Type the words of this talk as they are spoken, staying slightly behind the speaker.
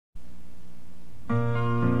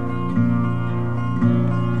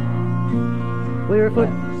We're foot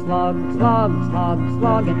slog, slog, slog,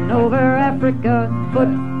 slogging over Africa. Foot,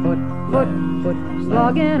 foot, foot, foot,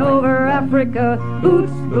 slogging over Africa.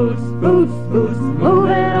 Boots, boots, boots, boots,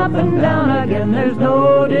 moving up and down again. There's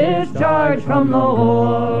no discharge from the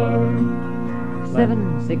war.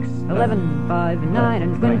 7, 6, 11, 5, 9,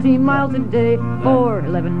 and 20 miles a day. 4,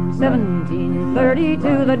 11, 17,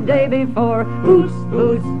 32 the day before. Boots,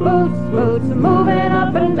 boots, boots, boots, moving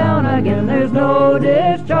up and down again. There's no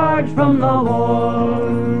discharge from the war.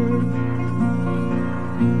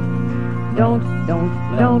 Don't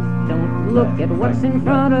look at what's in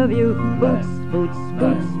front of you. Boots, boots,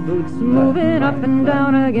 boots, boots, moving up and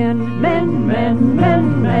down again. Men, men,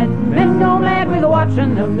 men, men, men go mad with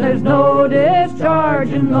watching them. There's no discharge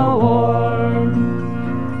in the war.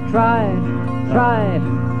 Try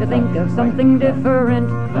to think of something different.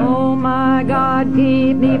 Oh my God,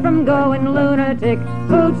 keep me from going lunatic.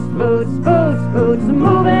 Boots, boots, boots, boots,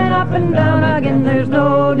 moving up and down again. There's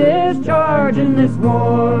no discharge in this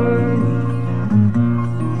war.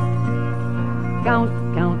 Count,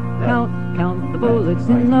 count, count, count the bullets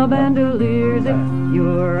in the bandoliers. If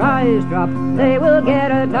your eyes drop, they will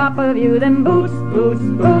get atop of you. Then boots, boots,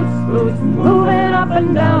 boots, boots, moving up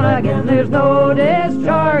and down again. There's no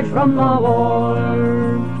discharge from the war.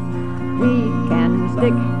 We can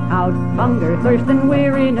stick out hunger, thirst, and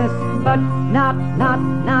weariness, but not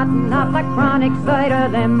the chronic sight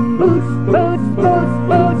of them. Boots, boots, boots,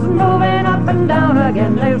 boots, moving up and down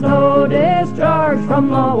again. There's no discharge from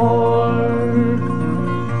the war.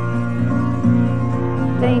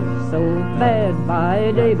 Ain't so bad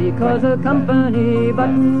by day because of company, but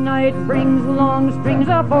night brings long strings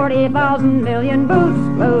of 40,000 million. Boots,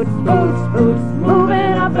 boots, boots, boots,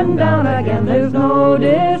 moving up and down again. There's no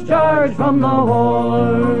discharge from the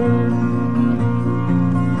war.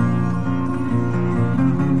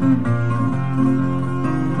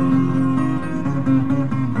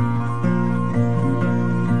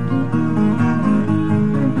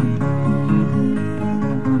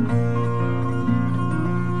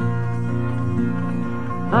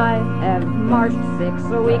 I have marched 6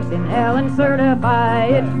 weeks in hell and certify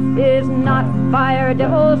it is not fire,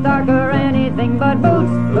 devil, dark, or anything but boots,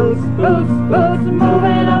 boots, boots, boots,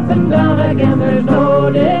 moving up and down again. There's no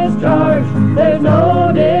discharge, there's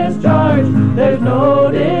no discharge, there's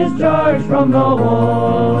no discharge from the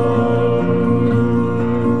war.